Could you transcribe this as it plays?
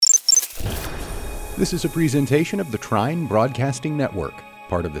This is a presentation of the Trine Broadcasting Network,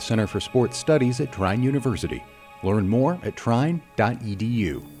 part of the Center for Sports Studies at Trine University. Learn more at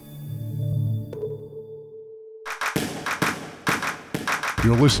trine.edu.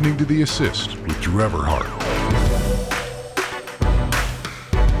 You're listening to The Assist with Drew Everhart.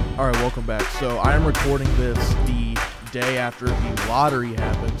 All right, welcome back. So I am recording this the day after the lottery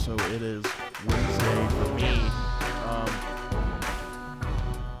happened, so it is Wednesday for me.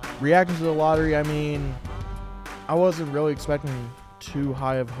 Reacting to the lottery, I mean, I wasn't really expecting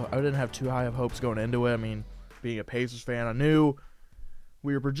I didn't have too high of hopes going into it. I mean, being a Pacers fan, I knew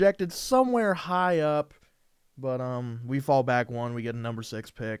we were projected somewhere high up, but we fall back one. We get a number 6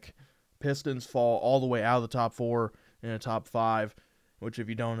 pick. Pistons fall all the way out of the top 4 in a top 5, which if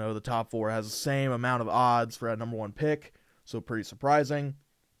you don't know, the top 4 has the same amount of odds for that number 1 pick, so pretty surprising.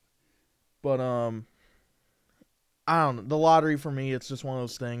 But I don't know. The lottery for me, it's just one of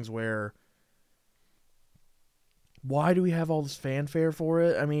those things where, why do we have all this fanfare for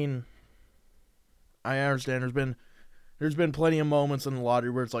it? I mean, I understand there's been plenty of moments in the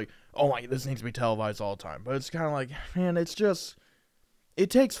lottery where it's like, oh my, this needs to be televised all the time. But it's kind of like, man, it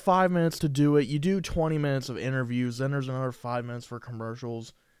takes 5 minutes to do it. You do 20 minutes of interviews, then there's another 5 minutes for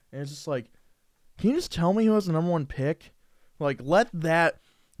commercials. And it's just like, can you just tell me who has the number 1 pick? Like, let that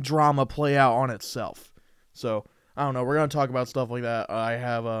drama play out on itself. So, I don't know. We're going to talk about stuff like that. I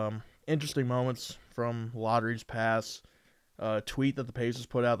have interesting moments from lotteries past. Tweet that the Pacers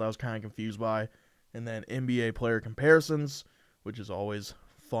put out that I was kind of confused by. And then NBA player comparisons, which is always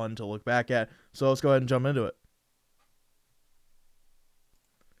fun to look back at. So let's go ahead and jump into it.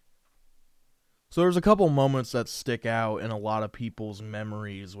 So there's a couple moments that stick out in a lot of people's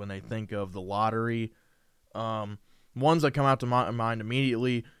memories when they think of the lottery. Ones that come out to my mind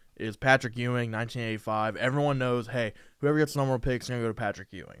immediately is Patrick Ewing, 1985. Everyone knows, hey, whoever gets the number 1 pick is going to go to Patrick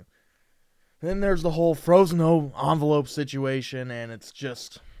Ewing. Then there's the whole frozen envelope situation, and it's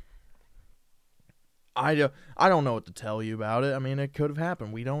just, I don't know what to tell you about it. I mean, it could have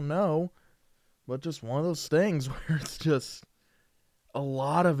happened. We don't know. But just one of those things where it's just, a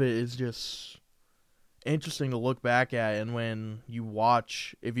lot of it is just interesting to look back at. And when you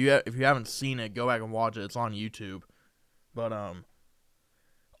watch, if you haven't seen it, go back and watch it. It's on YouTube. But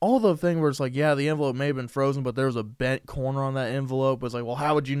all the thing where it's like, yeah, the envelope may have been frozen, but there was a bent corner on that envelope. It's like, well,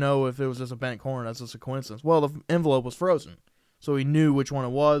 how would you know if it was just a bent corner? That's just a coincidence. Well, the envelope was frozen, so he knew which one it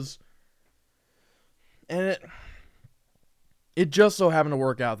was. And it just so happened to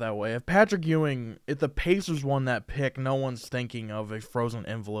work out that way. If the Pacers won that pick, no one's thinking of a frozen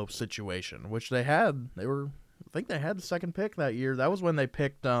envelope situation, which they had. I think they had the 2nd pick that year. That was when they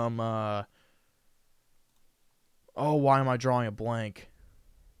picked, why am I drawing a blank?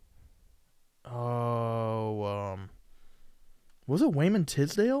 Was it Wayman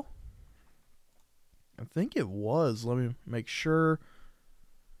Tisdale? I think it was. Let me make sure.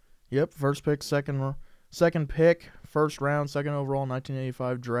 Yep, first pick, second pick, first round, 2nd overall,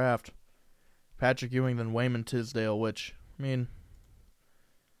 1985 draft. Patrick Ewing, then Wayman Tisdale, which, I mean,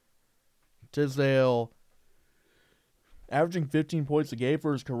 Tisdale averaging 15 points a game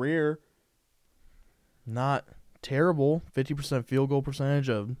for his career. Not terrible. 50% field goal percentage,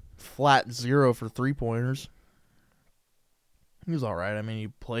 of flat 0 for 3-pointers. He was all right. I mean, he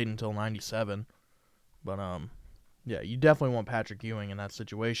played until 97. But, yeah, you definitely want Patrick Ewing in that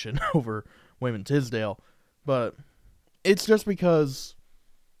situation over Wayman Tisdale. But it's just because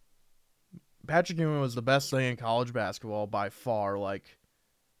Patrick Ewing was the best thing in college basketball by far. Like,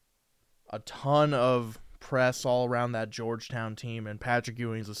 a ton of press all around that Georgetown team, and Patrick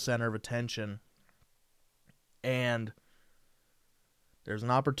Ewing is the center of attention. And there's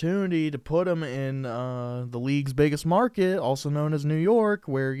an opportunity to put him in the league's biggest market, also known as New York,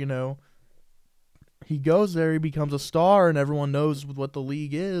 where, you know, he goes there, he becomes a star, and everyone knows what the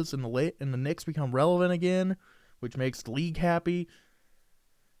league is, and the Knicks become relevant again, which makes the league happy,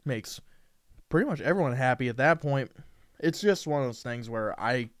 makes pretty much everyone happy at that point. It's just one of those things where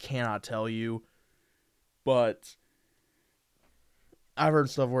I cannot tell you, but I've heard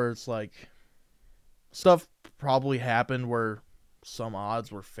stuff where it's like, stuff probably happened where some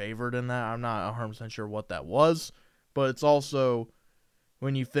odds were favored in that. I'm not 100% sure what that was, but it's also,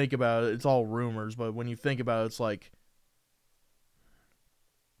 when you think about it, it's all rumors, but when you think about it, it's like,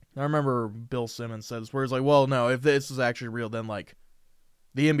 I remember Bill Simmons said this, where it's like, well, no, if this is actually real, then, like,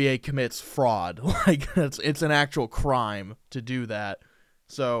 the NBA commits fraud. Like, it's an actual crime to do that.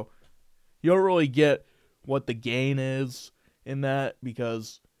 So, you don't really get what the gain is in that,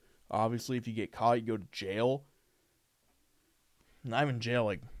 because obviously if you get caught, you go to jail. Not even jail,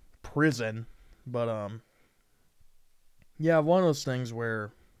 like prison. But, yeah, one of those things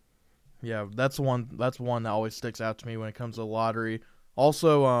where Yeah, that's one that always sticks out to me when it comes to the lottery.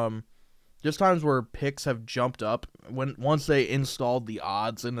 Also, just times where picks have jumped up once they installed the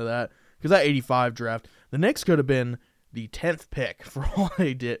odds into that, because that 85 draft, the Knicks could have been the 10th pick for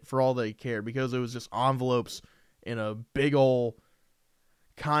all they cared, because it was just envelopes in a big ol'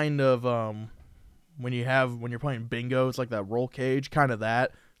 kind of when you're playing bingo, it's like that roll cage, kind of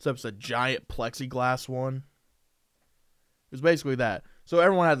that, except it's a giant plexiglass one. It was basically that. So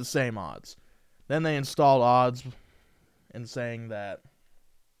everyone had the same odds. Then they installed odds and saying that,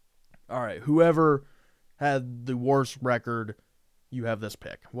 all right, whoever had the worst record, you have this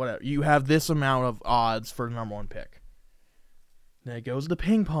pick. Whatever. You have this amount of odds for the number one pick. Then it goes to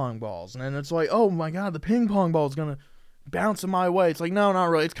ping pong balls. And then it's like, oh my God, the ping pong ball is going to bounce in my way. It's like, no, not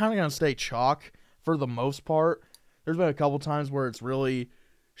really. It's kind of going to stay chalk for the most part. There's been a couple times where it's really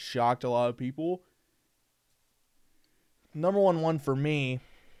shocked a lot of people. Number one for me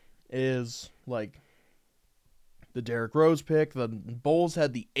is like the Derrick Rose pick. The Bulls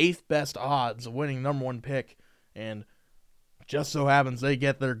had the 8th best odds of winning number one pick, and just so happens they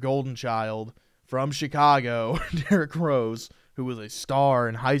get their golden child from Chicago, Derrick Rose, who was a star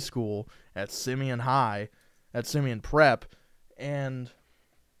in high school at Simeon Prep, and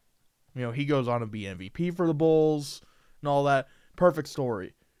he goes on to be MVP for the Bulls and all that. Perfect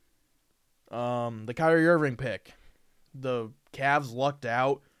story. The Kyrie Irving pick. The Cavs lucked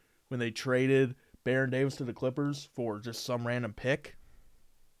out when they traded Baron Davis to the Clippers for just some random pick.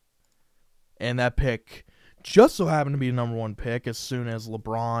 And that pick just so happened to be the number one pick as soon as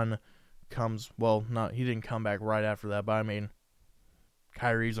LeBron comes. Well, he didn't come back right after that, but I mean,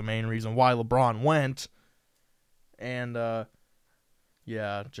 Kyrie's the main reason why LeBron went. And,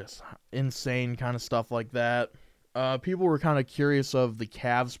 yeah, just insane kind of stuff like that. People were kind of curious of the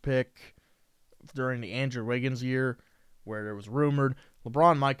Cavs pick during the Andrew Wiggins year, where there was rumored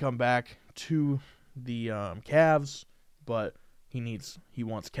LeBron might come back to the Cavs, but he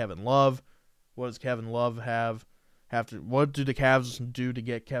wants Kevin Love. What does Kevin Love have to? What do the Cavs do to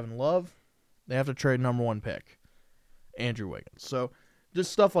get Kevin Love? They have to trade number one pick, Andrew Wiggins. So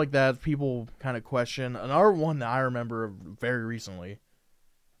just stuff like that, people kind of question. Another one that I remember very recently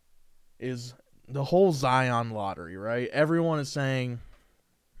is the whole Zion lottery, right? Everyone is saying,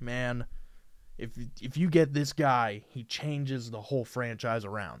 man, if you get this guy, he changes the whole franchise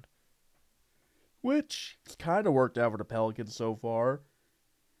around. Which it's kind of worked out for the Pelicans so far,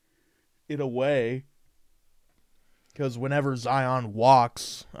 in a way. Because whenever Zion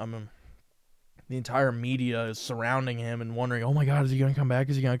walks, the entire media is surrounding him and wondering, oh my God, is he going to come back?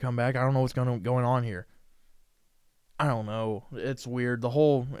 Is he going to come back? I don't know what's going on here. I don't know. It's weird.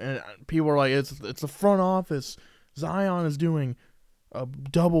 People are like, it's the front office. Zion is doing a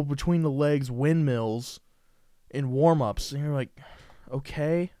double between the legs windmills in warm-ups. And you're like,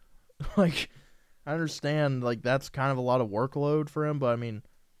 okay. Like, I understand, like, that's kind of a lot of workload for him, but I mean,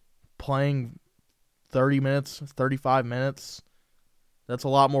 playing 30 minutes, 35 minutes, that's a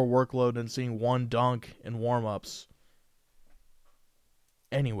lot more workload than seeing one dunk in warm-ups.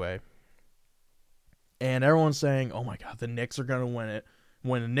 Anyway. And everyone's saying, oh my God, the Knicks are going to win it.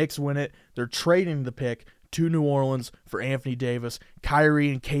 When the Knicks win it, they're trading the pick to New Orleans for Anthony Davis. Kyrie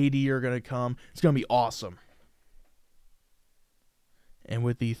and KD are going to come. It's going to be awesome. And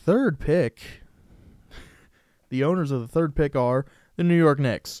with the third pick, the owners of the third pick are the New York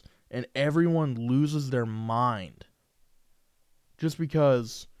Knicks. And everyone loses their mind. Just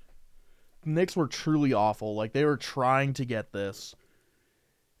because the Knicks were truly awful. Like, they were trying to get this.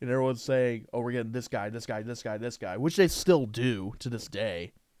 And everyone's saying, oh, we're getting this guy, this guy, this guy, this guy. Which they still do to this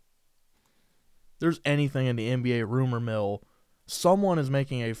day. There's anything in the NBA rumor mill, someone's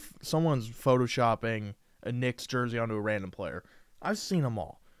photoshopping a Knicks jersey onto a random player. I've seen them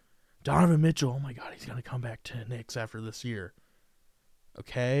all. Donovan Mitchell, oh my God, he's going to come back to the Knicks after this year.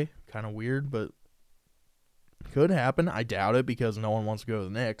 Okay, kind of weird, but could happen. I doubt it because no one wants to go to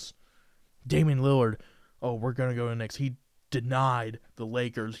the Knicks. Damian Lillard, oh, we're going to go to the Knicks. He denied the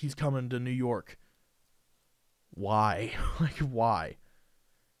Lakers. He's coming to New York. Why? Like, why?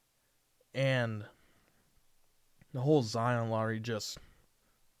 And the whole Zion lottery, just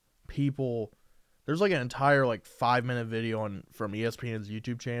people, there's like an entire 5-minute video from ESPN's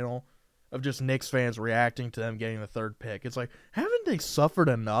YouTube channel of just Knicks fans reacting to them getting the third pick. It's like, haven't they suffered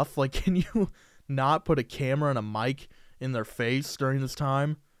enough? Like, can you not put a camera and a mic in their face during this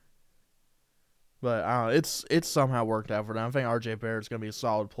time? But I don't know, it's somehow worked out for them. I think RJ Barrett's going to be a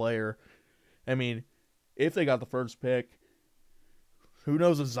solid player. I mean, if they got the first pick, who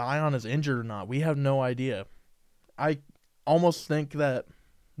knows if Zion is injured or not? We have no idea. I almost think that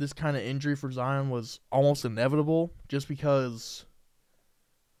this kind of injury for Zion was almost inevitable just because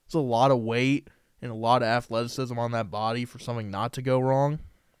It's a lot of weight and a lot of athleticism on that body for something not to go wrong.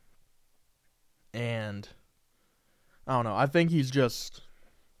 And I don't know. I think he's just...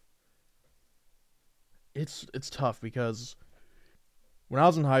 It's tough because when I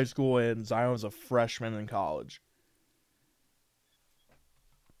was in high school and Zion was a freshman in college,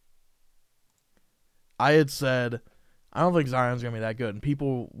 I had said, I don't think Zion's going to be that good. And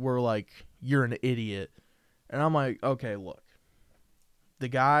people were like, you're an idiot. And I'm like, okay, look. The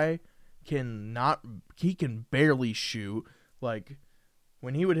guy can barely shoot. Like,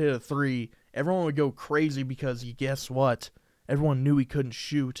 when he would hit a three, everyone would go crazy because guess what? Everyone knew he couldn't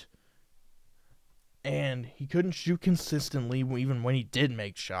shoot. And he couldn't shoot consistently even when he did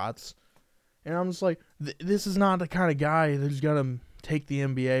make shots. And I'm just like, this is not the kind of guy who's going to take the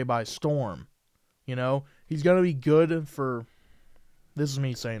NBA by storm. You know? He's going to be good for... This is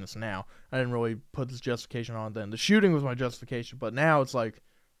me saying this now. I didn't really put this justification on then. The shooting was my justification, but now it's like,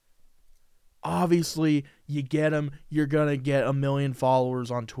 obviously, you get him, you're going to get 1 million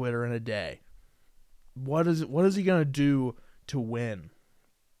followers on Twitter in a day. What is he going to do to win?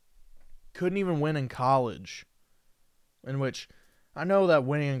 Couldn't even win in college. In which, I know that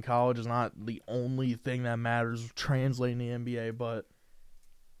winning in college is not the only thing that matters translating to the NBA, but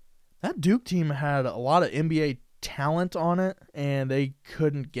that Duke team had a lot of NBA talent on it, and they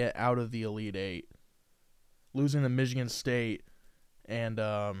couldn't get out of the Elite Eight. Losing to Michigan State and,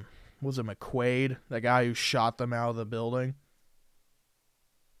 was it McQuaid? That guy who shot them out of the building.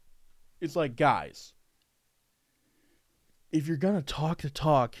 It's like, guys, if you're going to talk the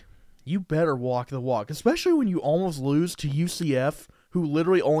talk, you better walk the walk. Especially when you almost lose to UCF, who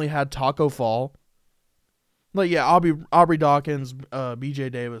literally only had Taco Fall. Like, yeah, Aubrey Dawkins, B.J.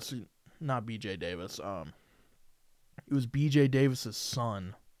 Davis, not B.J. Davis, it was B.J. Davis's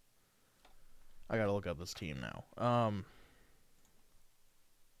son. I gotta look up this team now.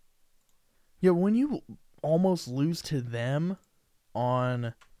 Yeah, when you almost lose to them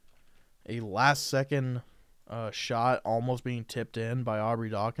on a last-second shot almost being tipped in by Aubrey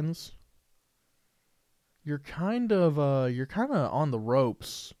Dawkins, you're kind of on the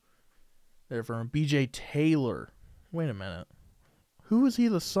ropes there from B.J. Taylor. Wait a minute. Who was he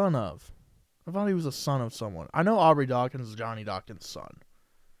the son of? I thought he was the son of someone. I know Aubrey Dawkins is Johnny Dawkins' son.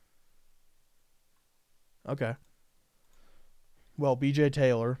 Okay. Well, B.J.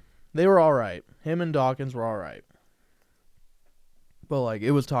 Taylor, they were all right. Him and Dawkins were all right. But, like,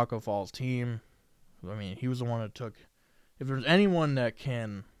 it was Taco Fall's team. I mean, he was the one that took... If there's anyone that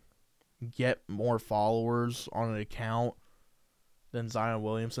can get more followers on an account than Zion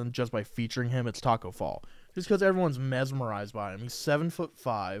Williamson just by featuring him, it's Taco Fall. Just because everyone's mesmerized by him. He's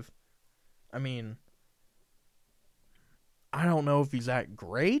 7'5". I mean, I don't know if he's that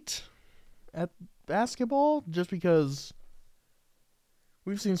great at basketball, just because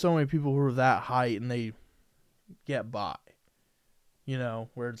we've seen so many people who are that height and they get by. You know,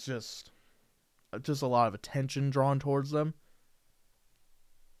 where it's just a lot of attention drawn towards them.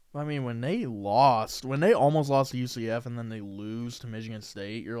 I mean, when they almost lost to UCF and then they lose to Michigan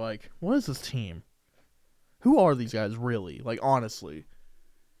State, you're like, what is this team? Who are these guys really? Like, honestly.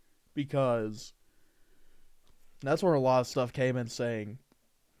 Because that's where a lot of stuff came in saying,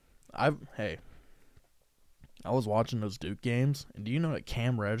 I was watching those Duke games, and do you know that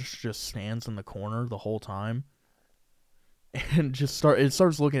Cam Reddish just stands in the corner the whole time? And it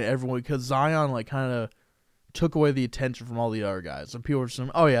starts looking at everyone, because Zion, like, kind of took away the attention from all the other guys. And people were just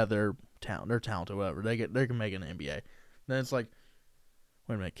saying, oh yeah, they're talented, whatever. They can make an NBA. Then it's like,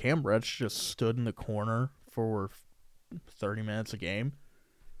 wait a minute, Cam Reddish just stood in the corner for 30 minutes a game?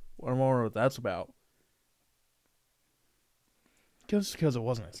 I don't know what that's about. Just because it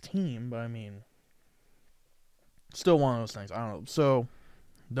wasn't his team, but I mean, still one of those things. I don't know. So,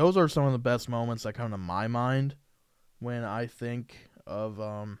 those are some of the best moments that come to my mind when I think of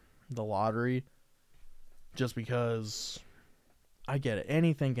the lottery. Just because I get it.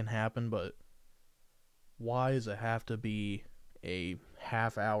 Anything can happen, but why does it have to be a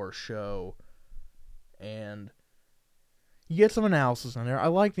half-hour show? And you get some analysis in there. I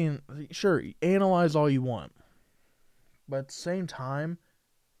like sure, analyze all you want. But at the same time,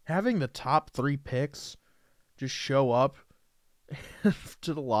 having the top 3 picks just show up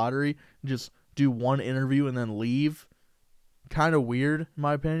to the lottery, just do one interview and then leave, kind of weird, in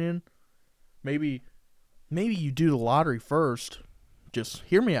my opinion. Maybe you do the lottery first. Just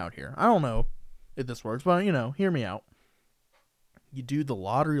hear me out here. I don't know if this works, but, hear me out. You do the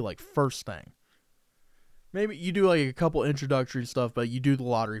lottery, like, first thing. Maybe you do, like, a couple introductory stuff, but you do the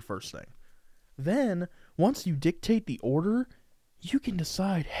lottery first thing. Then, once you dictate the order, you can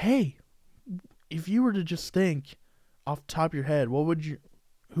decide, hey, if you were to just think off the top of your head,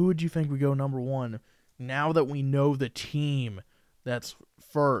 Who would you think would go number 1 now that we know the team that's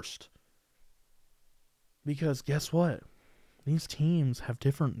first? Because guess what? These teams have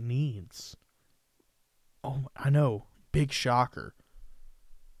different needs. Oh, I know. Big shocker.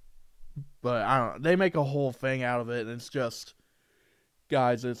 But I don't know. They make a whole thing out of it, and it's just,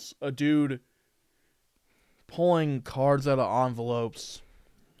 guys, it's a dude pulling cards out of envelopes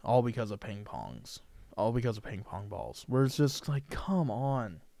all because of ping pongs. All because of ping pong balls. Where it's just like, come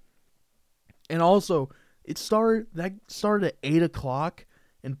on. And also, that started at 8 o'clock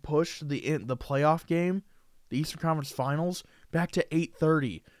and pushed the playoff game, the Eastern Conference Finals, back to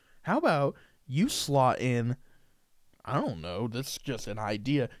 8:30. How about you slot in, I don't know, that's just an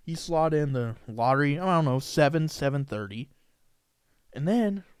idea. You slot in the lottery, I don't know, 7:30. And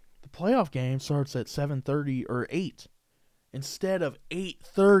then the playoff game starts at 7:30 or 8 instead of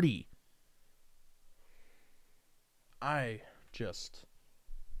 8:30. I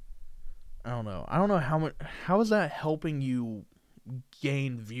don't know. I don't know how is that helping you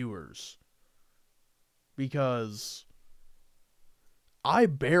gain viewers? Because I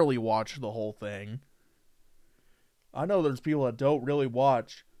barely watched the whole thing. I know there's people that don't really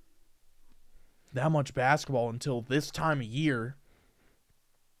watch that much basketball until this time of year.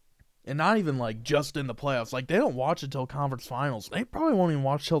 And not even like just in the playoffs. Like, they don't watch it till conference finals. They probably won't even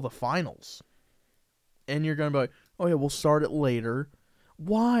watch till the finals. And you're going to be like, oh yeah, we'll start it later.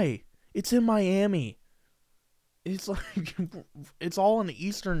 Why? It's in Miami. It's like, it's all in the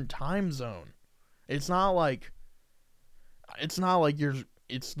Eastern time zone. It's not like it's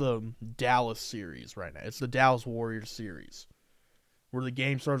the Dallas series right now. It's the Dallas Warriors series where the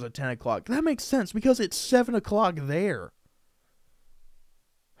game starts at 10 o'clock. That makes sense because it's 7 o'clock there.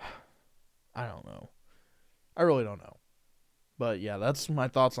 I don't know. I really don't know. But yeah, that's my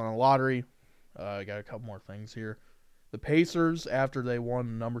thoughts on the lottery. I got a couple more things here. The Pacers, after they won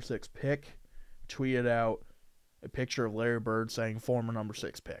the number 6 pick, tweeted out a picture of Larry Bird saying former number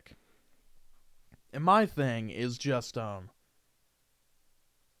 6 pick. And my thing is just,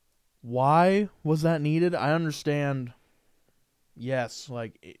 why was that needed? I understand, yes,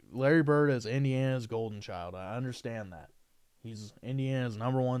 like, Larry Bird is Indiana's golden child. I understand that. He's Indiana's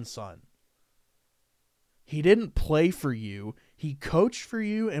number 1 son. He didn't play for you. He coached for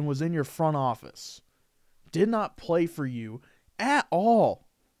you and was in your front office. Did not play for you at all.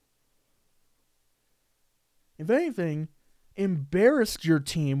 If anything, embarrassed your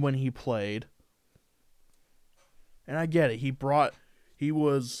team when he played. And I get it. He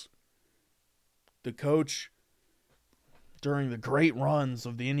was the coach during the great runs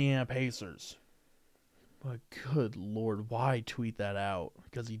of the Indiana Pacers. But good Lord, why tweet that out?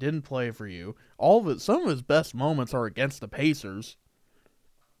 Because he didn't play for you. Some of his best moments are against the Pacers.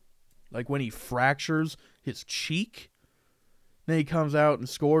 Like when he fractures his cheek. Then he comes out and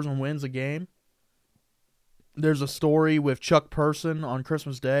scores and wins a game. There's a story with Chuck Person on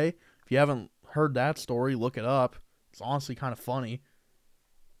Christmas Day. If you haven't heard that story, look it up. It's honestly kind of funny.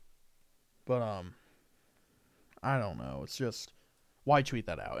 But, I don't know. It's just, why tweet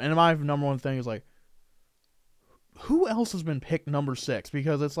that out? And my number one thing is like, who else has been picked number 6?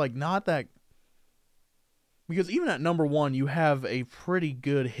 Because it's like not that. Because even at number 1, you have a pretty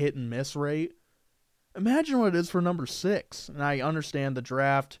good hit and miss rate. Imagine what it is for number 6. And I understand the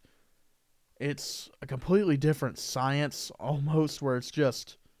draft. It's a completely different science almost, where it's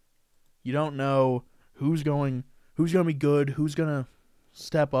just, you don't know who's going to be good, who's going to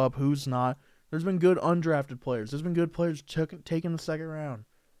step up, who's not. There's been good undrafted players. There's been good players taken the second round.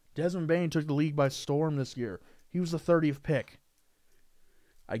 Desmond Bane took the league by storm this year. He was the 30th pick.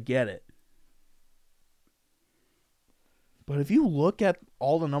 I get it. But if you look at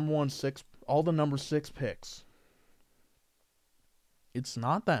all the number 6 picks, it's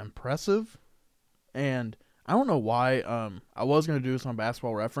not that impressive. And I don't know why. I was going to do this on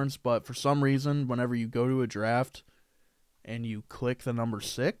Basketball Reference, but for some reason, whenever you go to a draft and you click the number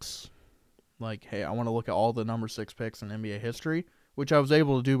 6, like, hey, I want to look at all the number 6 picks in NBA history, which I was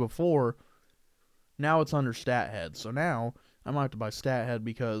able to do before. Now it's under StatHead. So now I might have to buy StatHead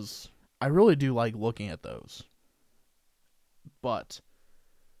because I really do like looking at those. But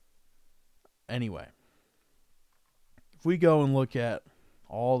anyway, if we go and look at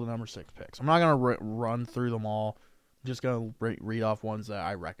all the number 6 picks, I'm not going to run through them all. I'm just going to read off ones that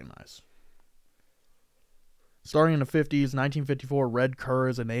I recognize. Starting in the 50s, 1954, Red Kerr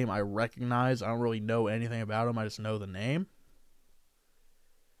is a name I recognize. I don't really know anything about him. I just know the name.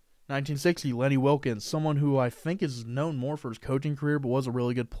 1960, Lenny Wilkens, someone who I think is known more for his coaching career, but was a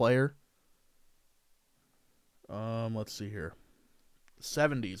really good player. Let's see here.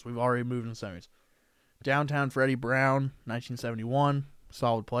 70s, we've already moved in the 70s. Downtown Freddie Brown, 1971,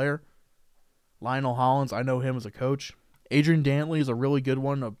 solid player. Lionel Hollins, I know him as a coach. Adrian Dantley is a really good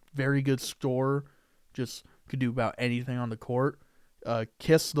one, a very good scorer. Just could do about anything on the court.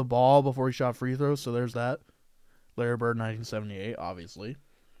 Kissed the ball before he shot free throws, so there's that. Larry Bird, 1978, obviously.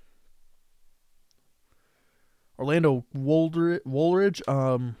 Orlando Woolridge,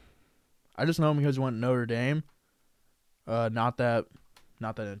 I just know him because he went to Notre Dame. Not that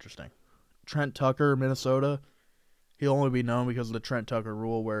interesting. Trent Tucker, Minnesota. He'll only be known because of the Trent Tucker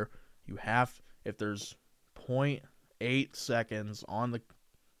rule, where you have, if there's 0.8 seconds on the,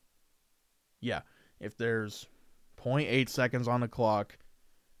 if there's 0.8 seconds on the clock,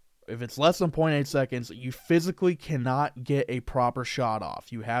 if it's less than 0.8 seconds, you physically cannot get a proper shot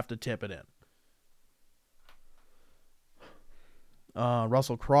off. You have to tip it in.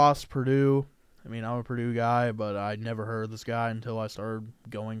 Russell Cross, Purdue. I mean, I'm a Purdue guy, but I never heard of this guy until I started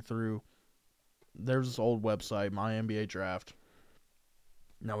going through. There's this old website, My NBA Draft.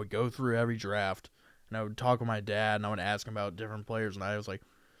 And I would go through every draft, and I would talk with my dad, and I would ask him about different players, and I was like,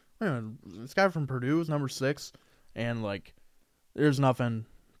 man, this guy from Purdue is number 6, and, like, there's nothing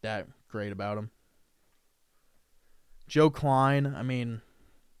that great about him. Joe Klein, I mean,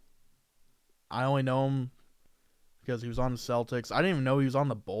 I only know him because he was on the Celtics. I didn't even know he was on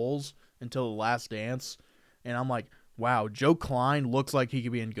the Bulls until The Last Dance, and I'm like, wow, Joe Klein looks like he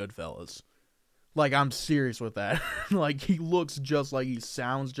could be in Goodfellas. Like, I'm serious with that. Like, he looks just like, he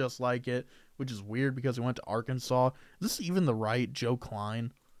sounds just like it, which is weird because he went to Arkansas. Is this even the right Joe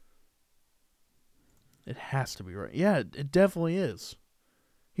Klein? It has to be right. Yeah, it definitely is.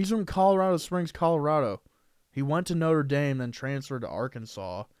 He's from Colorado Springs, Colorado. He went to Notre Dame, then transferred to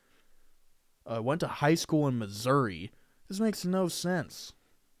Arkansas. Went to high school in Missouri. This makes no sense.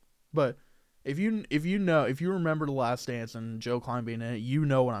 But if you remember The Last Dance and Joe Klein being in it, you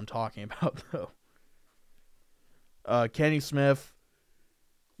know what I'm talking about, though. Kenny Smith.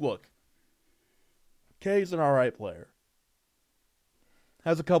 Look, Kenny's an alright player.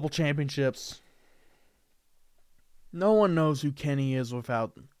 Has a couple championships. No one knows who Kenny is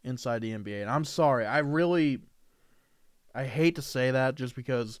without inside the NBA. And I'm sorry. I hate to say that just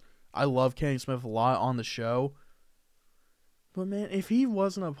because I love Kenny Smith a lot on the show. But, man, if he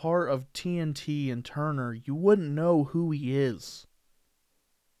wasn't a part of TNT and Turner, you wouldn't know who he is.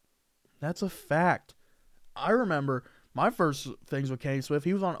 That's a fact. I remember my first things with Kenny Smith,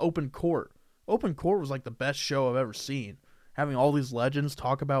 he was on Open Court. Open Court was like the best show I've ever seen. Having all these legends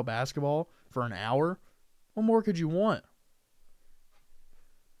talk about basketball for an hour, what more could you want?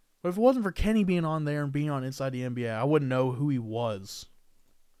 But if it wasn't for Kenny being on there and being on Inside the NBA, I wouldn't know who he was.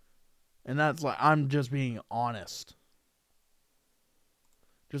 And that's like, I'm just being honest.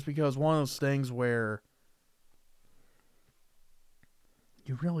 Just because one of those things where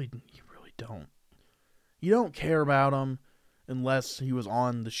you really don't. You don't care about him unless he was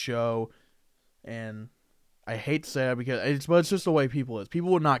on the show. And I hate to say that but it's just the way people is. People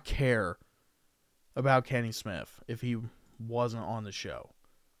would not care about Kenny Smith if he wasn't on the show.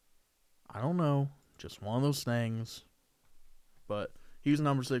 I don't know. Just one of those things. But he's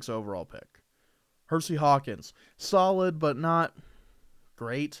number 6 overall pick. Hersey Hawkins. Solid, but not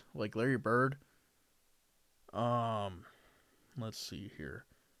great, like Larry Bird. Let's see here.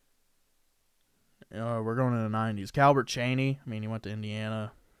 We're going to the 90s. Calbert Chaney. I mean, he went to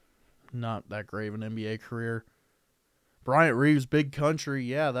Indiana. Not that great of an NBA career. Bryant Reeves, Big Country.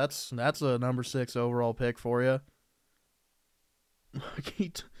 Yeah, that's a number 6 overall pick for you.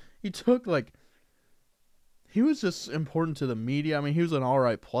 He took, like, he was just important to the media. I mean, he was an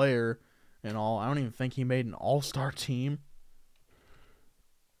all-right player and all. I don't even think he made an all-star team.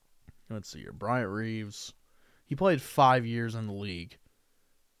 Let's see here. Bryant Reeves. He played 5 years in the league.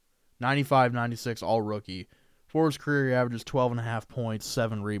 95, 96, all rookie. For his career, he averages 12.5 points,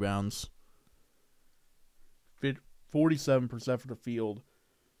 7 rebounds. 47% for the field.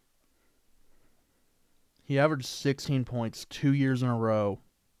 He averaged 16 points 2 years in a row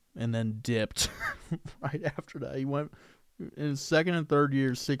and then dipped right after that. He went in his second and third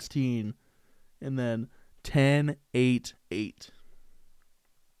year, 16, and then 10, 8, 8.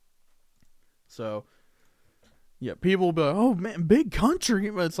 So, yeah, people will be like, oh, man, Big Country.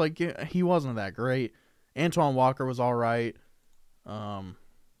 But it's like, yeah, he wasn't that great. Antoine Walker was all right. I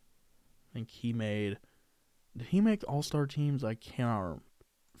think he made... Did he make all-star teams? I cannot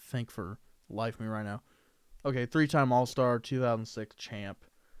think for the life of me right now. Okay, 3-time all-star, 2006 champ,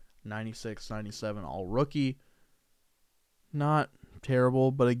 96, 97 all-rookie. Not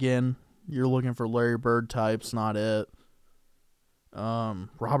terrible, but again, you're looking for Larry Bird types, not it.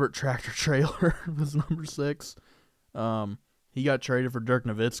 Robert Tractor Trailer was number 6. He got traded for Dirk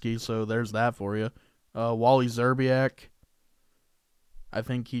Nowitzki, so there's that for you. Wally Zerbiak. I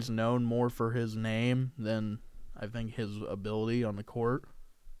think he's known more for his name than I think his ability on the court.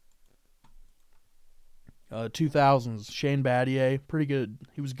 2000s, Shane Battier, pretty good.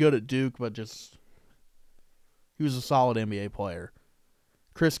 He was good at Duke, but he was a solid NBA player.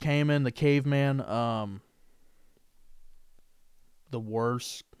 Chris Kaman, the caveman, the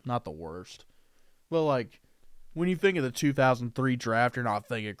worst, not the worst. Well, like, when you think of the 2003 draft, you're not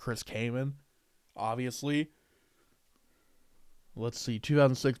thinking Chris Kaman, obviously. Let's see,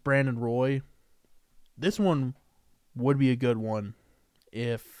 2006, Brandon Roy. This one would be a good one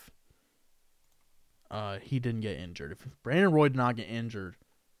if he didn't get injured. If Brandon Roy did not get injured,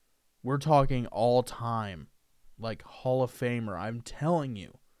 we're talking all-time, like, Hall of Famer. I'm telling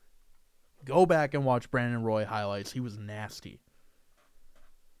you. Go back and watch Brandon Roy highlights. He was nasty.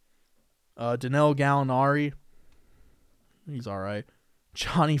 Danilo Gallinari. He's all right.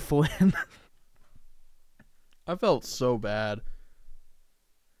 Johnny Flynn. I felt so bad.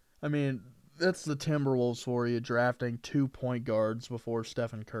 I mean, that's the Timberwolves for you, drafting 2 point guards before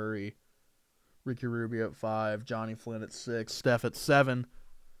Stephen Curry. Ricky Rubio at 5, Johnny Flynn at 6, Steph at 7.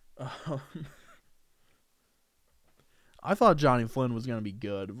 I thought Johnny Flynn was going to be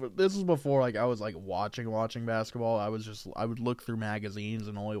good. But this is before I was watching basketball. I would look through magazines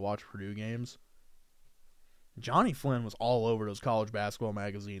and only watch Purdue games. Johnny Flynn was all over those college basketball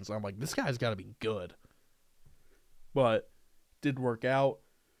magazines. I'm like, this guy's got to be good. But did work out.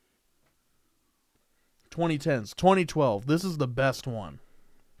 2010s, 2012. This is the best one.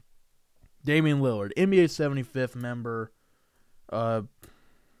 Damian Lillard, NBA 75th member.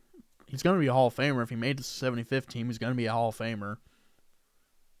 He's going to be a Hall of Famer. If he made the 75th team, he's going to be a Hall of Famer.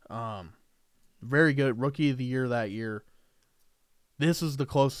 Very good. Rookie of the Year that year. This is the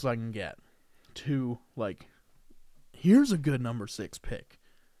closest I can get to, like, here's a good number 6 pick.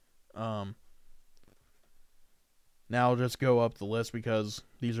 Now I'll just go up the list because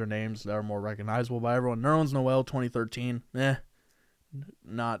these are names that are more recognizable by everyone. Nerlens Noel, 2013.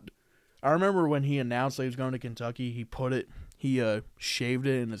 Not. I remember when he announced that he was going to Kentucky, he shaved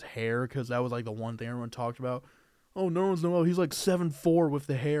it in his hair because that was like the one thing everyone talked about. Oh, Nerlens Noel, he's like 7'4" with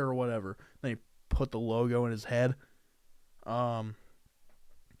the hair or whatever. Then he put the logo in his head. And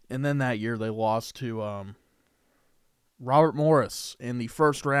then that year they lost to Robert Morris in the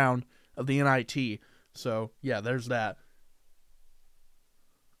first round of the NIT. So, yeah, there's that.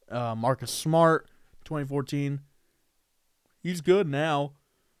 Marcus Smart, 2014. He's good now.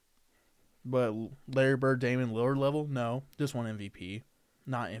 But Larry Bird, Damian Lillard level? No. This one MVP.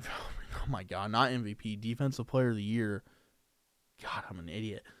 Oh my God, not MVP. Defensive Player of the Year. God, I'm an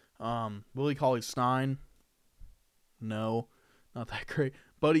idiot. Willie Cauley-Stein? No. Not that great.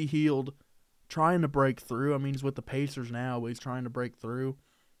 Buddy Hield, trying to break through. I mean, he's with the Pacers now, but he's trying to break through.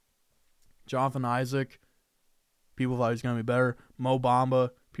 Jonathan Isaac, people thought he was going to be better. Mo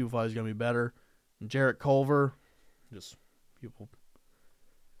Bamba, people thought he was going to be better. And Jarrett Culver, just people.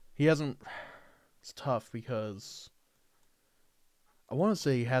 He hasn't. It's tough because I want to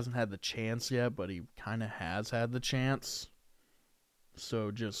say he hasn't had the chance yet, but he kind of has had the chance.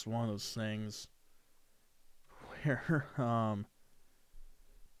 So just one of those things where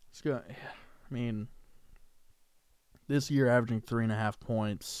it's good. I mean, this year averaging 3.5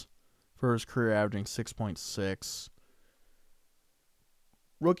 points. For his career, averaging 6.6.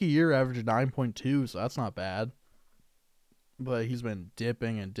 Rookie year averaged 9.2, so that's not bad. But he's been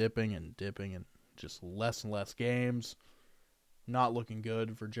dipping and just less and less games. Not looking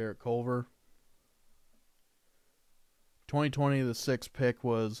good for Jarrett Culver. 2020, the 6th pick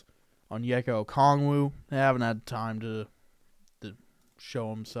was Onyeka Okongwu. They haven't had time to show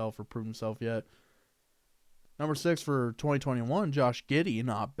himself or prove himself yet. Number 6 for 2021, Josh Giddey,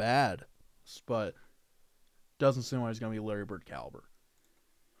 not bad. But doesn't seem like he's going to be Larry Bird caliber.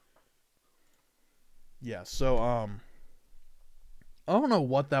 Yeah, so, I don't know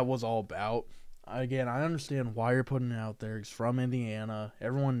what that was all about. Again, I understand why you're putting it out there. He's from Indiana.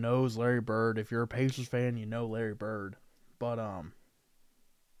 Everyone knows Larry Bird. If you're a Pacers fan, you know Larry Bird. But,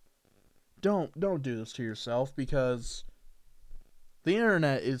 don't do this to yourself because the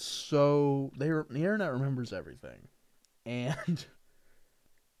internet is so... The internet remembers everything. And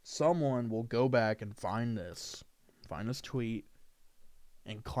someone will go back and find this tweet,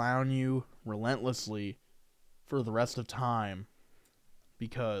 and clown you relentlessly for the rest of time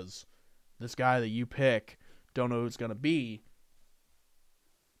because this guy that you pick don't know who it's going to be.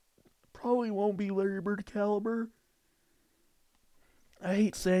 Probably won't be Larry Bird caliber. I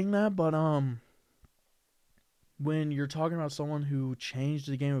hate saying that, but when you're talking about someone who changed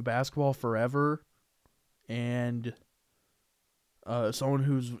the game of basketball forever and someone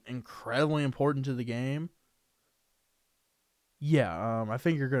who's incredibly important to the game, Yeah, I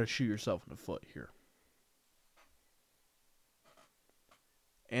think you're going to shoot yourself in the foot here.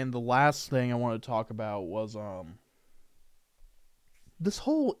 And the last thing I want to talk about was this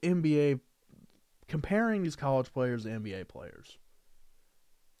whole NBA, comparing these college players to NBA players.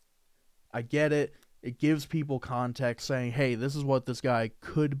 I get it. It gives people context saying, hey, this is what this guy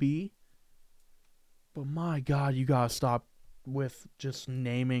could be. But my God, you got to stop with just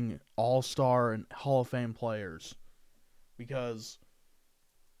naming all-star and Hall of Fame players. Because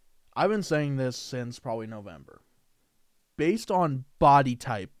I've been saying this since probably November. Based on body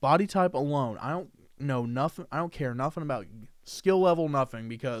type alone, I don't know nothing. I don't care nothing about skill level, nothing.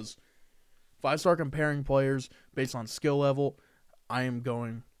 Because if I start comparing players based on skill level,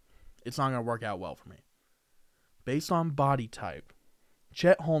 it's not going to work out well for me. Based on body type,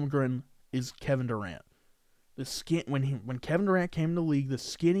 Chet Holmgren is Kevin Durant. The skin when Kevin Durant came to the league, the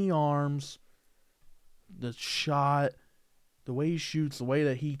skinny arms, the shot, the way he shoots, the way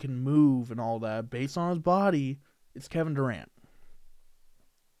that he can move and all that, based on his body, it's Kevin Durant.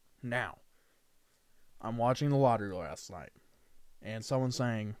 Now, I'm watching the lottery last night, and someone's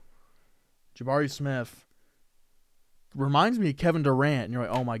saying, Jabari Smith reminds me of Kevin Durant, and you're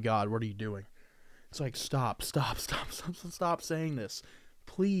like, oh my God, what are you doing? It's like, stop saying this.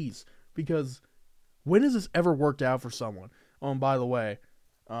 Please, because when has this ever worked out for someone? Oh, and by the way,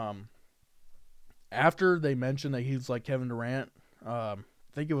 after they mentioned that he's like Kevin Durant, I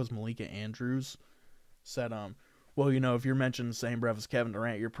think it was Malika Andrews, said, well, if you're mentioning the same breath as Kevin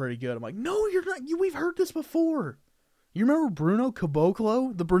Durant, you're pretty good. I'm like, no, you're not. We've heard this before. You remember Bruno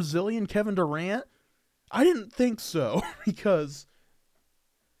Caboclo, the Brazilian Kevin Durant? I didn't think so, because,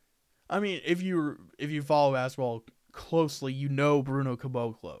 I mean, if you follow basketball closely, you know Bruno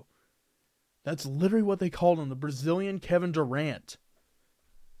Caboclo. That's literally what they called him, the Brazilian Kevin Durant.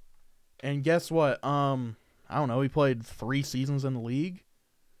 And guess what? I don't know, he played 3 seasons in the league.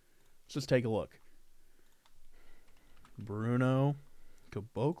 Let's just take a look. Bruno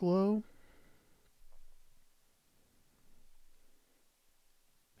Caboclo.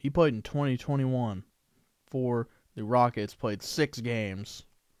 He played in 2021 for the Rockets, played 6 games.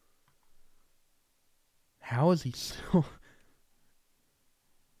 How is he still...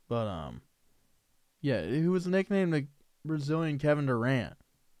 But, yeah, he was nicknamed the Brazilian Kevin Durant.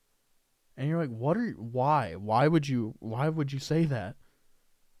 And you're like, why? Why would you say that?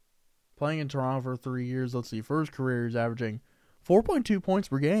 Playing in Toronto for 3 years, let's see, first career is averaging 4.2 points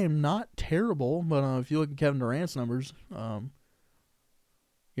per game. Not terrible, but if you look at Kevin Durant's numbers,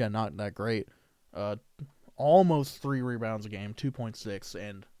 yeah, not that great. Almost 3 rebounds a game, 2.6,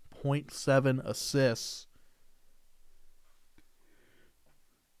 and 0.7 assists.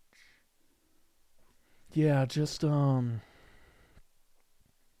 Yeah, just,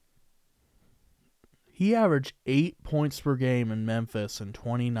 he averaged 8 points per game in Memphis in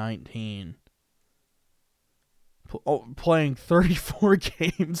 2019. Playing 34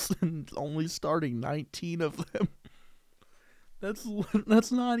 games and only starting 19 of them.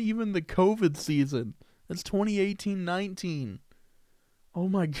 That's not even the COVID season. That's 2018-19. Oh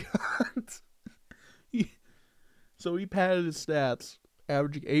my God. So he padded his stats,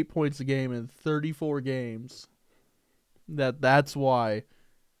 averaging 8 points a game in 34 games. That's why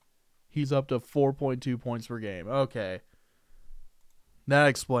he's up to 4.2 points per game. Okay. That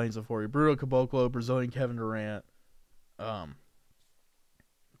explains it for you. Bruno Caboclo, Brazilian Kevin Durant. But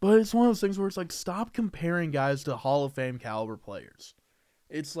it's one of those things where it's like, stop comparing guys to Hall of Fame caliber players.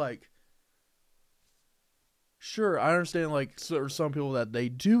 It's like, sure, I understand, like, some people that they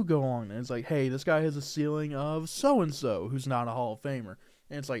do go on, and it's like, hey, this guy has a ceiling of so-and-so who's not a Hall of Famer.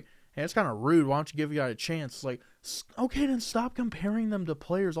 And it's like, hey, it's kind of rude. Why don't you give a guy a chance? It's like, okay, then stop comparing them to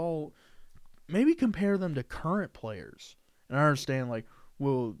players maybe compare them to current players. And I understand, like,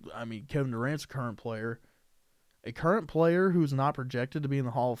 well, I mean, Kevin Durant's a current player. A current player who's not projected to be in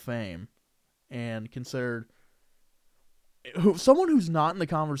the Hall of Fame and considered someone who's not in the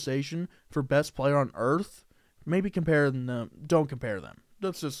conversation for best player on earth, maybe compare them. Don't compare them.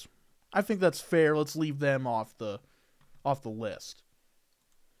 I think that's fair. Let's leave them off the list.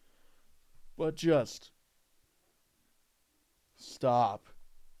 But just stop.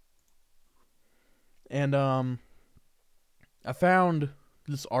 And I found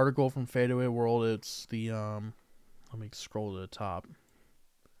this article from Fadeaway World. It's the let me scroll to the top.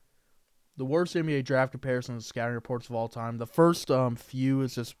 The worst NBA draft comparisons and scouting reports of all time. The first few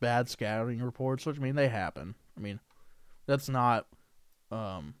is just bad scouting reports, which, I mean, they happen. I mean, that's not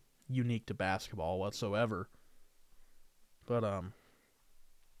unique to basketball whatsoever. But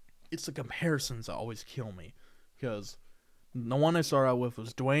it's the comparisons that always kill me. Because the one I started out with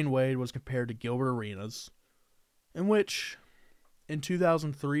was Dwayne Wade was compared to Gilbert Arenas, in which, in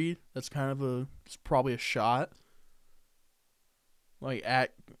 2003, that's it's probably a shot. Like,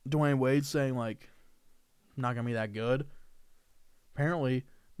 at Dwayne Wade saying, like, not going to be that good. Apparently,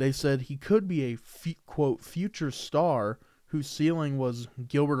 they said he could be a, quote, future star whose ceiling was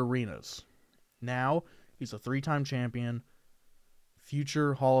Gilbert Arenas. Now, he's a 3-time champion,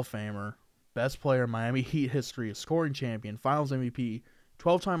 future Hall of Famer, best player in Miami Heat history, a scoring champion, Finals MVP,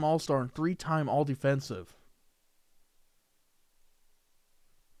 12-time All-Star, and 3-time All-Defensive.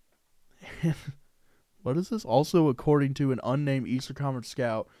 What is this? Also, according to an unnamed Eastern Conference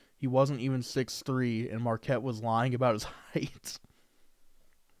scout, he wasn't even 6'3", and Marquette was lying about his height.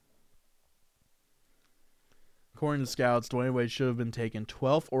 According to scouts, Dwayne Wade should have been taken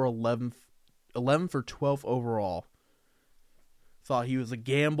 12th or 11th for 12th overall. Thought he was a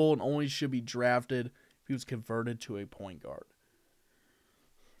gamble and only should be drafted if he was converted to a point guard.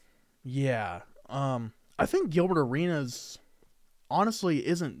 Yeah, I think Gilbert Arenas honestly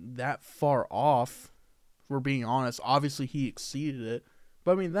isn't that far off. If we're being honest, obviously he exceeded it,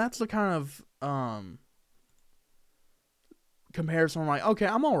 but I mean that's the kind of comparison. I'm like, okay,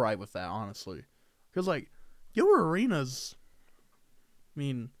 I'm all right with that, honestly, because like Gilbert Arenas, I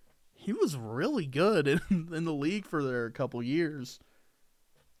mean, he was really good in the league for a couple years,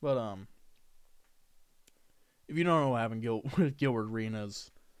 but if you don't know what happened with Gilbert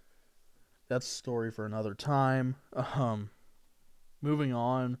Arenas, that's a story for another time. Moving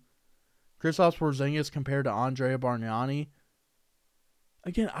on, Kristaps Porzingis compared to Andrea Bargnani.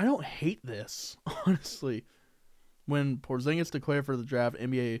 Again, I don't hate this, honestly. When Porzingis declared for the draft,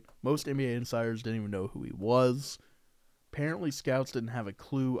 most NBA insiders didn't even know who he was. Apparently, scouts didn't have a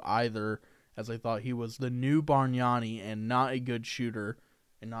clue either, as they thought he was the new Bargnani and not a good shooter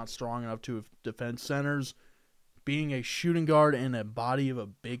and not strong enough to defend centers, being a shooting guard and a body of a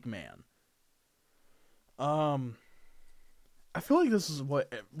big man. I feel like this is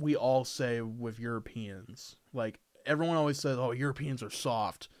what we all say with Europeans. Like, everyone always says, oh, Europeans are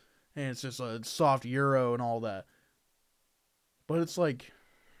soft, and it's just a soft Euro and all that. But it's like,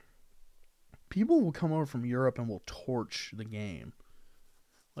 people will come over from Europe and will torch the game.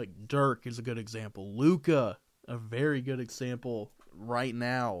 Like, Dirk is a good example. Luka, a very good example right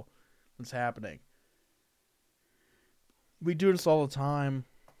now that's happening. We do this all the time.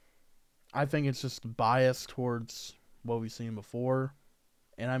 I think it's just biased towards what we've seen before.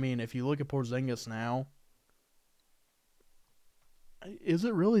 And I mean, if you look at Porzingis now, is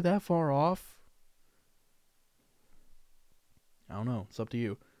it really that far off? I don't know. It's up to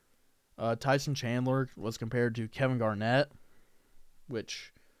you. Tyson Chandler was compared to Kevin Garnett,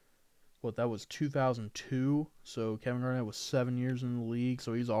 which, that was 2002. So Kevin Garnett was 7 years in the league,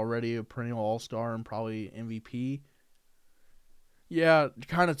 so he's already a perennial all-star and probably MVP. Yeah,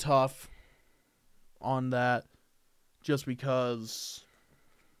 kind of tough on that, just because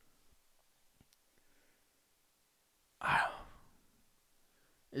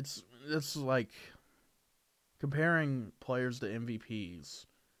it's like comparing players to MVPs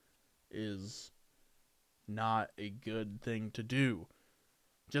is not a good thing to do.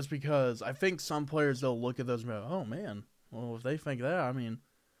 Just because I think some players, they'll look at those and go, oh man, well, if they think that, I mean,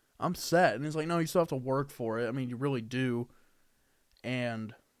 I'm set. And it's like, no, you still have to work for it. I mean, you really do.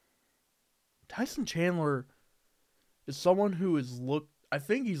 And Tyson Chandler is someone who is I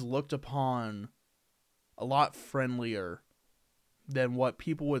think he's looked upon a lot friendlier than what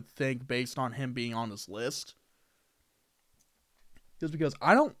people would think based on him being on this list. Just because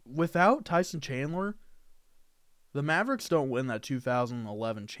without Tyson Chandler, the Mavericks don't win that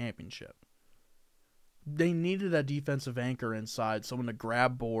 2011 championship. They needed that defensive anchor inside, someone to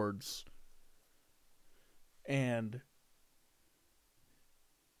grab boards. And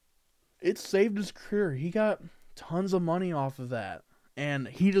it saved his career. He got tons of money off of that. And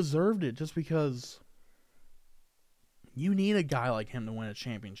he deserved it just because you need a guy like him to win a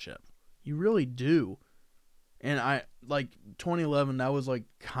championship. You really do. And 2011, that was like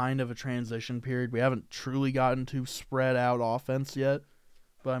kind of a transition period. We haven't truly gotten to spread out offense yet.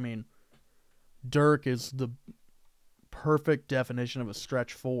 But I mean, Dirk is the perfect definition of a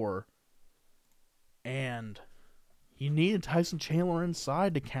stretch four. And you needed Tyson Chandler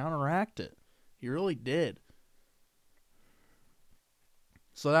inside to counteract it. He really did.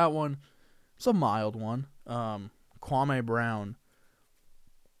 So that one, it's a mild one. Kwame Brown,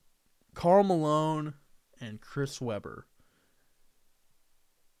 Karl Malone, and Chris Webber.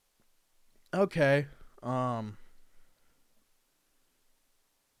 Okay.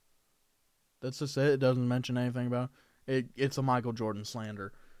 That's just it. It doesn't mention anything about it. It's a Michael Jordan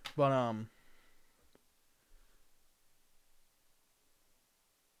slander. But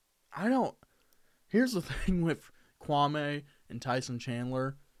here's the thing with Kwame and Tyson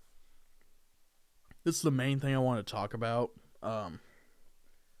Chandler. This is the main thing I want to talk about.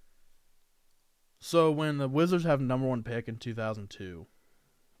 So when the Wizards have the number 1 pick in 2002,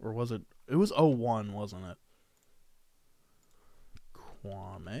 or was it? It was 2001, wasn't it?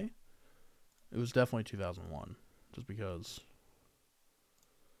 Kwame? It was definitely 2001, just because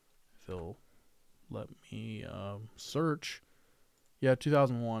if he'll let me search. Yeah,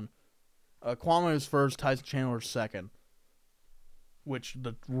 2001. Kwame was first, Tyson Chandler second, which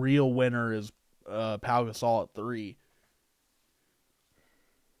the real winner is Pau Gasol at 3.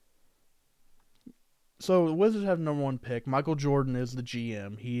 So the Wizards have the number 1 pick. Michael Jordan is the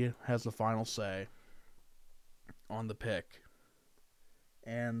GM. He has the final say on the pick.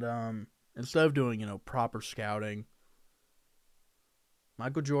 And instead of doing, proper scouting,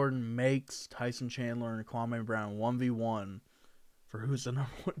 Michael Jordan makes Tyson Chandler and Kwame Brown 1v1 for who's the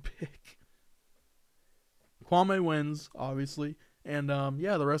number 1 pick. Kwame wins, obviously. And,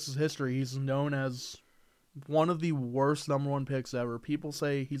 the rest is history. He's known as one of the worst number 1 picks ever. People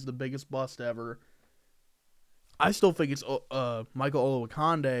say he's the biggest bust ever. I still think it's Michael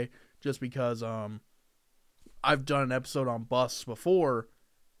Olowokande, just because I've done an episode on busts before.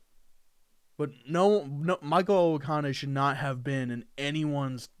 But no, Michael Olowokande should not have been in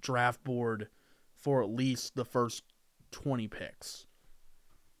anyone's draft board for at least the first 20 picks.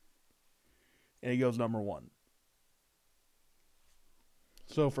 And he goes number 1.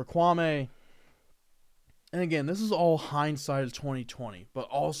 So for Kwame, and again, this is all hindsight of 2020, but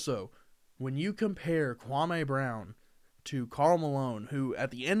also when you compare Kwame Brown to Karl Malone, who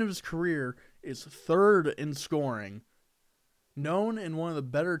at the end of his career is 3rd in scoring, known in one of the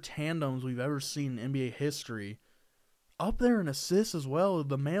better tandems we've ever seen in NBA history, up there in assists as well,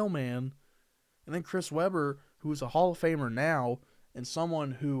 the mailman, and then Chris Webber, who is a Hall of Famer now, and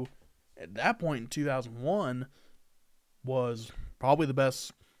someone who, at that point in 2001, was probably the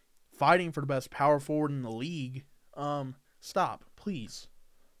best, fighting for the best power forward in the league. Stop, please.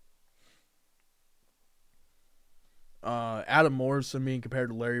 Adam Morrison being compared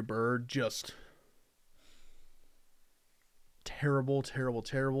to Larry Bird, just terrible, terrible,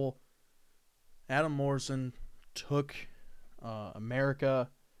 terrible. Adam Morrison took America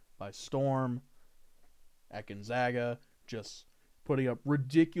by storm at Gonzaga, just putting up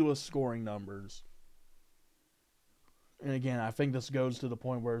ridiculous scoring numbers. And again, I think this goes to the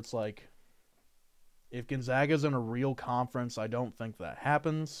point where it's like, if Gonzaga's in a real conference, I don't think that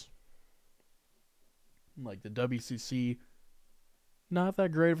happens. Like the WCC, not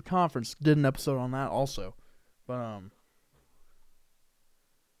that great of a conference. Did an episode on that also. But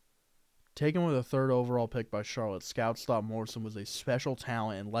taken with a 3rd overall pick by Charlotte, scouts thought Morrison was a special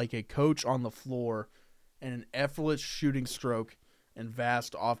talent and like a coach on the floor, and an effortless shooting stroke and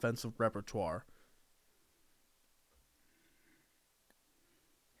vast offensive repertoire.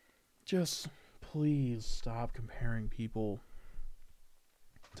 Just please stop comparing people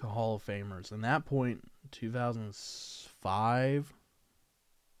to Hall of Famers. And that point, 2005,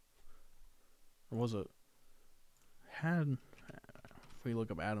 or was it? If we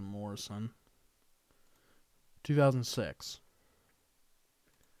look up Adam Morrison, 2006,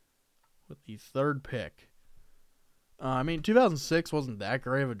 with the 3rd pick. 2006 wasn't that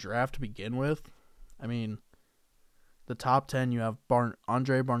great of a draft to begin with. The top 10, you have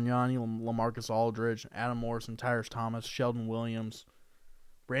Andre Bargnani, LaMarcus Aldridge, Adam Morrison, Tyrese Thomas, Sheldon Williams,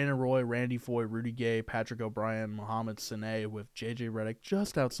 Brandon Roy, Randy Foye, Rudy Gay, Patrick O'Brien, Mohamed Sane, with J.J. Redick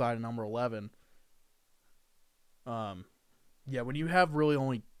just outside of number 11. When you have really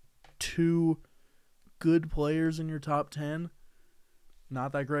only 2 good players in your top 10,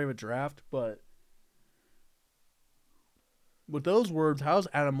 not that great of a draft, but with those words, how's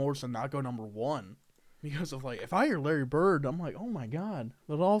Adam Morrison not go number 1? Because of, if I hear Larry Bird, I'm like, oh my God.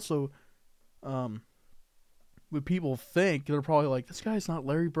 But also, what people think, they're probably like, this guy's not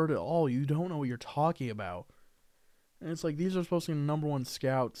Larry Bird at all. You don't know what you're talking about. And it's like, these are supposed to be the number 1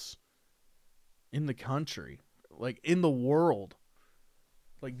 scouts in the country. In the world.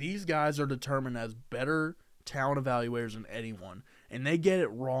 These guys are determined as better talent evaluators than anyone. And they get it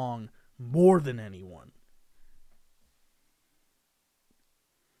wrong more than anyone.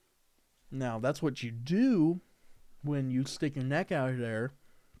 Now, that's what you do when you stick your neck out there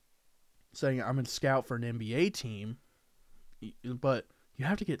saying, I'm a scout for an NBA team. But you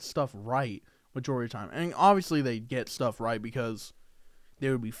have to get stuff right majority of the time. And obviously they get stuff right because they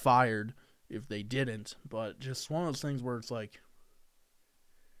would be fired if they didn't. But just one of those things where it's like,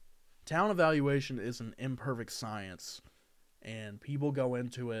 talent evaluation is an imperfect science. And people go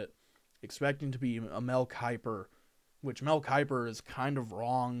into it expecting to be a Mel Kiper, which Mel Kiper is kind of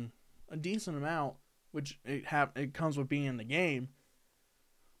wrong a decent amount, which it comes with being in the game.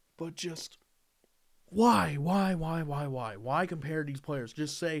 But just why? Why compare these players?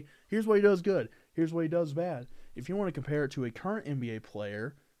 Just say, here's what he does good, here's what he does bad. If you want to compare it to a current NBA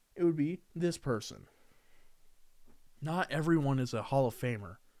player, it would be this person. Not everyone is a Hall of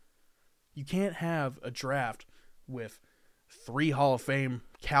Famer. You can't have a draft with 3 Hall of Fame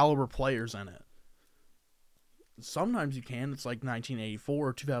caliber players in it. Sometimes you can. It's like 1984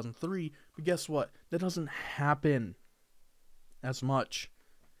 or 2003. But guess what? That doesn't happen as much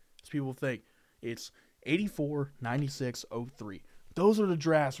as people think. It's 84, 96, 03. Those are the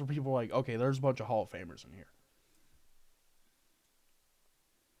drafts where people are like, okay, there's a bunch of Hall of Famers in here.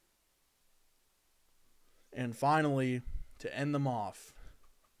 And finally, to end them off,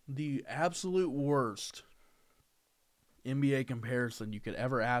 the absolute worst NBA comparison you could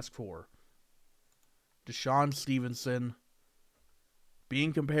ever ask for. DeShaun Stevenson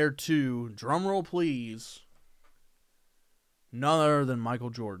being compared to, drumroll please, none other than Michael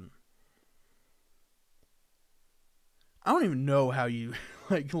Jordan. I don't even know how you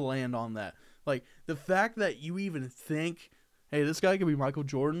land on that. Like, the fact that you even think, hey, this guy could be Michael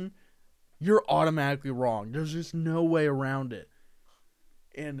Jordan, you're automatically wrong. There's just no way around it.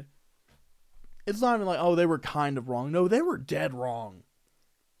 And it's not even like, oh, they were kind of wrong. No, they were dead wrong.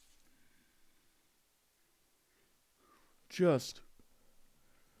 Just,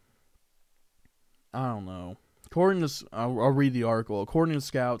 I don't know. According to, I'll read the article. According to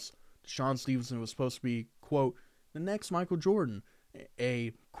scouts, DeShaun Stevenson was supposed to be, quote, the next Michael Jordan.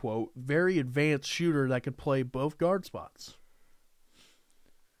 A, quote, very advanced shooter that could play both guard spots.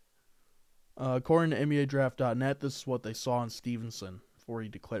 According to NBADraft.net, this is what they saw in Stevenson before he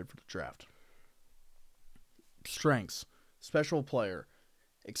declared for the draft. Strengths: special player,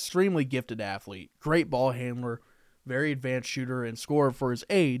 extremely gifted athlete, great ball handler, very advanced shooter and scorer for his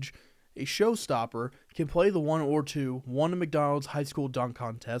age, a showstopper, can play the 1 or 2, won the McDonald's high school dunk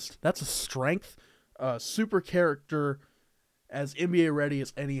contest. That's a strength. Super character, as NBA ready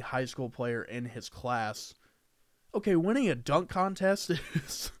as any high school player in his class. Okay, winning a dunk contest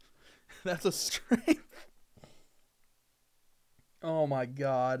is... that's a strength. Oh my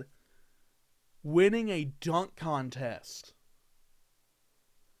God. Winning a dunk contest.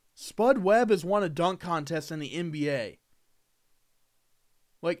 Spud Webb has won a dunk contest in the NBA.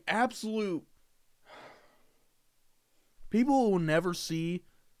 Like, absolute... people who will never see,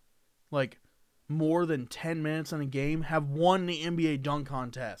 like, more than 10 minutes in a game have won the NBA dunk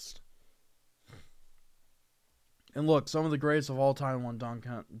contest. And look, some of the greatest of all time won dunk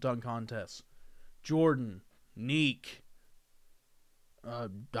contests. Jordan, Neek,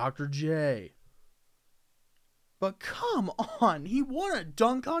 Dr. J. But come on, he won a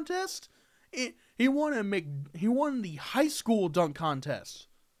dunk contest? He won the high school dunk contest.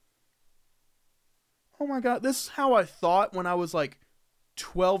 Oh my God, this is how I thought when I was like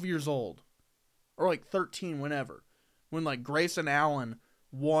 12 years old. Or like 13, whenever. When like Grayson Allen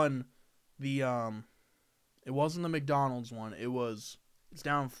won the, it wasn't the McDonald's one. It's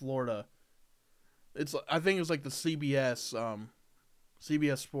down in Florida. I think it was like the CBS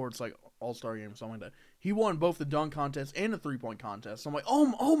Sports like All-Star Game or something like that. He won both the dunk contest and the 3-point contest. So I'm like,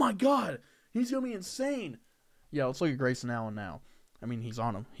 oh my God, he's gonna be insane. Yeah, let's look at Grayson Allen now. I mean,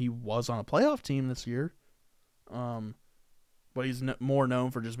 he was on a playoff team this year. But he's more known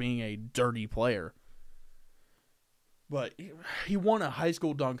for just being a dirty player. But he won a high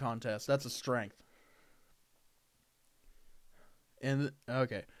school dunk contest. That's a strength. And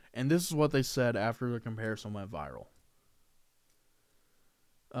this is what they said after the comparison went viral.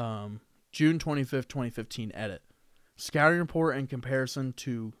 June 25th, 2015 edit. Scouting report and comparison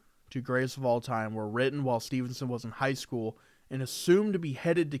to greatest of all time were written while Stevenson was in high school and assumed to be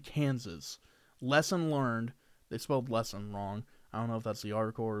headed to Kansas. Lesson learned. They spelled lesson wrong. I don't know if that's the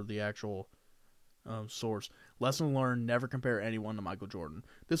article or the actual source. Lesson learned, never compare anyone to Michael Jordan.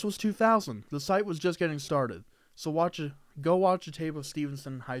 This was 2000. The site was just getting started. So go watch a tape of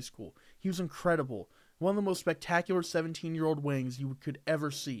Stevenson in high school. He was incredible. One of the most spectacular 17-year-old wings you could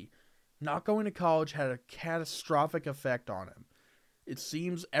ever see. Not going to college had a catastrophic effect on him. It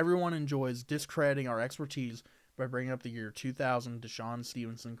seems everyone enjoys discrediting our expertise by bringing up the year 2000 DeShaun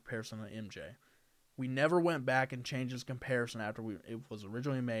Stevenson comparison to MJ. We never went back and changed his comparison after it was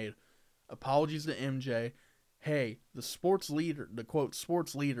originally made. Apologies to MJ. Hey, the quote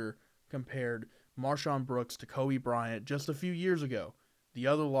sports leader compared Marshawn Brooks to Kobe Bryant just a few years ago. The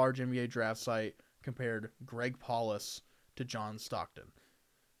other large NBA draft site compared Greg Paulus to John Stockton.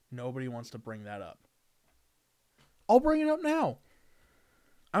 Nobody wants to bring that up. I'll bring it up now.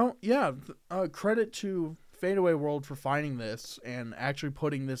 Credit to Fadeaway World for finding this and actually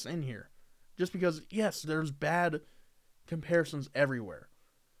putting this in here. Just because, yes, there's bad comparisons everywhere.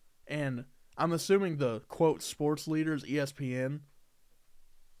 And I'm assuming the, quote, sports leaders, ESPN,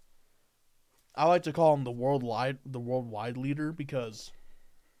 I like to call him the worldwide leader because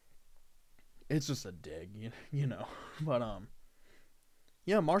it's just a dig, you know. But,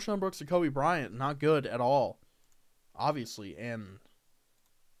 yeah, Marshawn Brooks and Kobe Bryant, not good at all, obviously. And,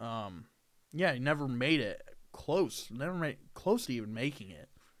 yeah, he never made it close. Never made close to even making it.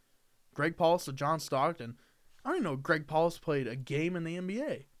 Greg Paulus to John Stockton. I don't even know if Greg Paulus played a game in the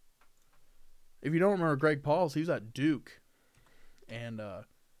NBA. If you don't remember Greg Paulus, he was at Duke. And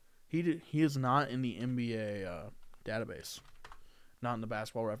he is not in the NBA database. Not in the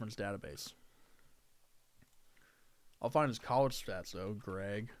Basketball Reference database. I'll find his college stats, though.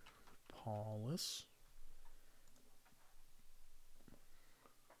 Greg Paulus.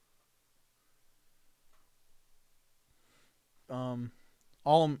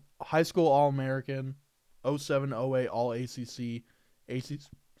 All high school All-American, 07, 08 All-ACC,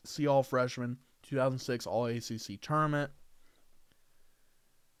 ACC All-Freshman, 2006 All-ACC Tournament.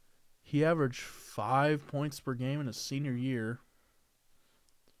 He averaged 5 points per game in his senior year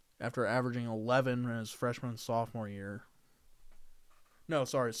after averaging 11 in his freshman and sophomore year. No,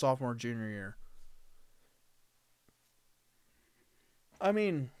 sorry, sophomore, junior year. I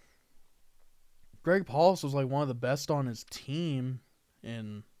mean, Greg Paulus was like one of the best on his team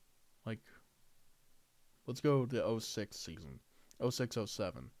in, like, let's go to the 06 season,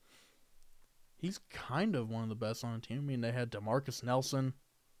 06-07. He's kind of one of the best on the team. I mean, they had DeMarcus Nelson,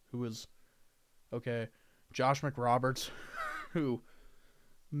 who was, okay, Josh McRoberts, who,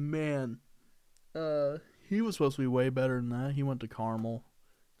 man, he was supposed to be way better than that. He went to Carmel.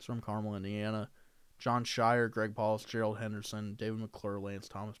 He's from Carmel, Indiana. John Shire, Greg Paulus, Gerald Henderson, David McClure, Lance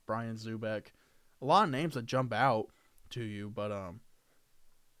Thomas, Brian Zubek. A lot of names that jump out to you, but,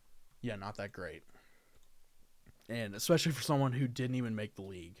 yeah, not that great. And especially for someone who didn't even make the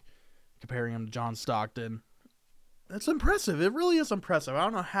league. Comparing him to John Stockton, that's impressive. It really is impressive. I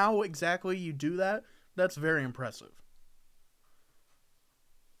don't know how exactly you do that. That's very impressive.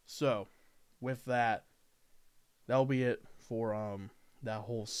 So, with that, that'll be it for that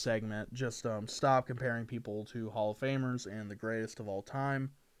whole segment. Just stop comparing people to Hall of Famers and the greatest of all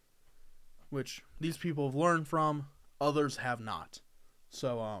time, which these people have learned from, others have not.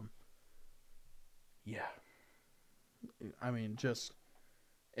 So, yeah. I mean, just,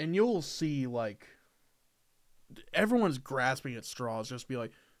 and you'll see, like, everyone's grasping at straws, just be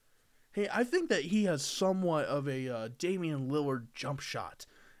like, hey, I think that he has somewhat of a Damian Lillard jump shot.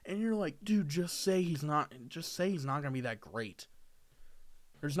 And you're like, dude, just say he's not going to be that great.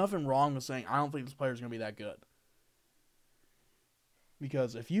 There's nothing wrong with saying, I don't think this player's going to be that good.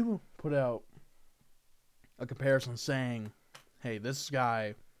 Because if you put out a comparison saying, hey, this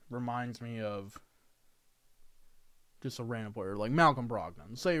guy reminds me of just a random player, like Malcolm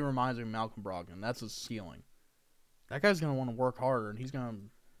Brogdon. Say he reminds me of Malcolm Brogdon. That's his ceiling. That guy's going to want to work harder, and he's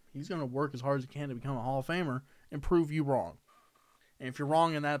going to work as hard as he can to become a Hall of Famer and prove you wrong. And if you're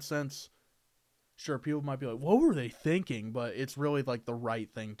wrong in that sense, sure, people might be like, what were they thinking? But it's really like the right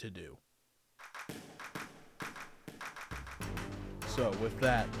thing to do. So with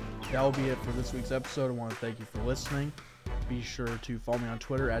that will be it for this week's episode. I want to thank you for listening. Be sure to follow me on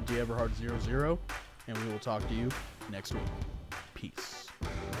Twitter at DeEverhard00, and we will talk to you next week. Peace.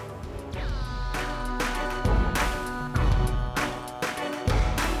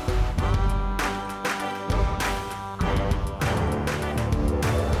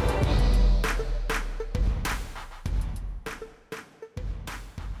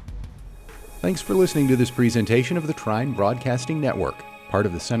 Thanks for listening to this presentation of the Trine Broadcasting Network, part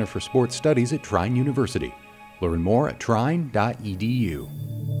of the Center for Sports Studies at Trine University. Learn more at trine.edu.